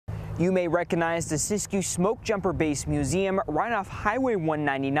You may recognize the Siskiyou Smoke Jumper Base Museum right off Highway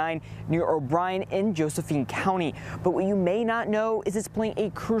 199 near O'Brien in Josephine County. But what you may not know is it's playing a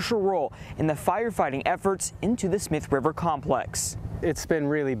crucial role in the firefighting efforts into the Smith River complex. It's been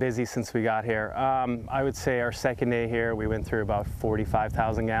really busy since we got here. I would say our second day here, we went through about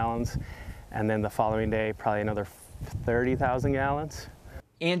 45,000 gallons. And then the following day, probably another 30,000 gallons.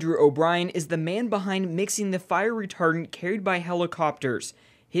 Andrew O'Brien is the man behind mixing the fire retardant carried by helicopters.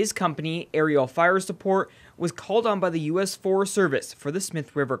 His company, Aerial Fire Support, was called on by the U.S. Forest Service for the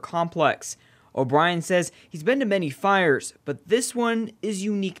Smith River complex. O'Brien says he's been to many fires, but this one is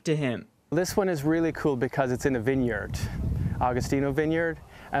unique to him. This one is really cool because it's in a vineyard, Augustino Vineyard,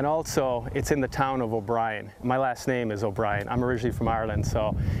 and also it's in the town of O'Brien. My last name is O'Brien. I'm originally from Ireland,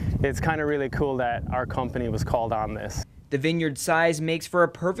 so it's kind of really cool that our company was called on this. The vineyard size makes for a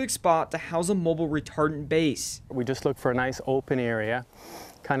perfect spot to house a mobile retardant base. We just look for a nice open area,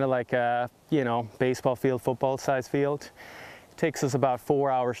 kind of like a, baseball field, football size field. It takes us about 4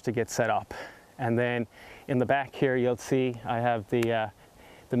 hours to get set up. And then in the back here, you'll see I have the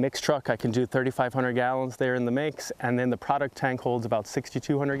mix truck. I can do 3,500 gallons there in the mix, and then the product tank holds about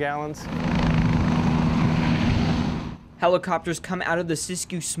 6,200 gallons. Helicopters come out of the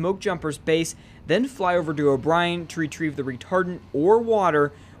Siskiyou Smoke Jumpers base, then fly over to O'Brien to retrieve the retardant or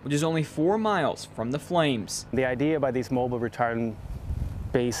water, which is only 4 miles from the flames. The idea by these mobile retardant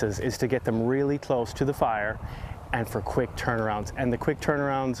bases is to get them really close to the fire and for quick turnarounds. And the quick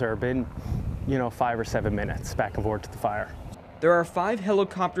turnarounds are been, 5 or 7 minutes back and forth to the fire. There are 5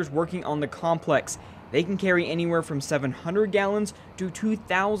 helicopters working on the complex. They can carry anywhere from 700 gallons to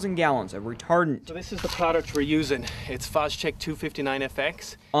 2,000 gallons of retardant. So this is the product we're using. It's Phosgene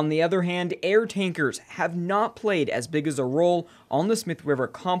 259FX. On the other hand, air tankers have not played as big as a role on the Smith River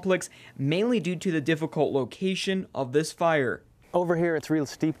complex, mainly due to the difficult location of this fire. Over here it's real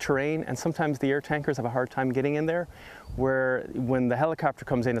steep terrain, and sometimes the air tankers have a hard time getting in there, where when the helicopter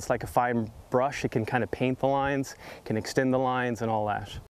comes in, it's like a fine brush. It can kind of paint the lines, can extend the lines and all that.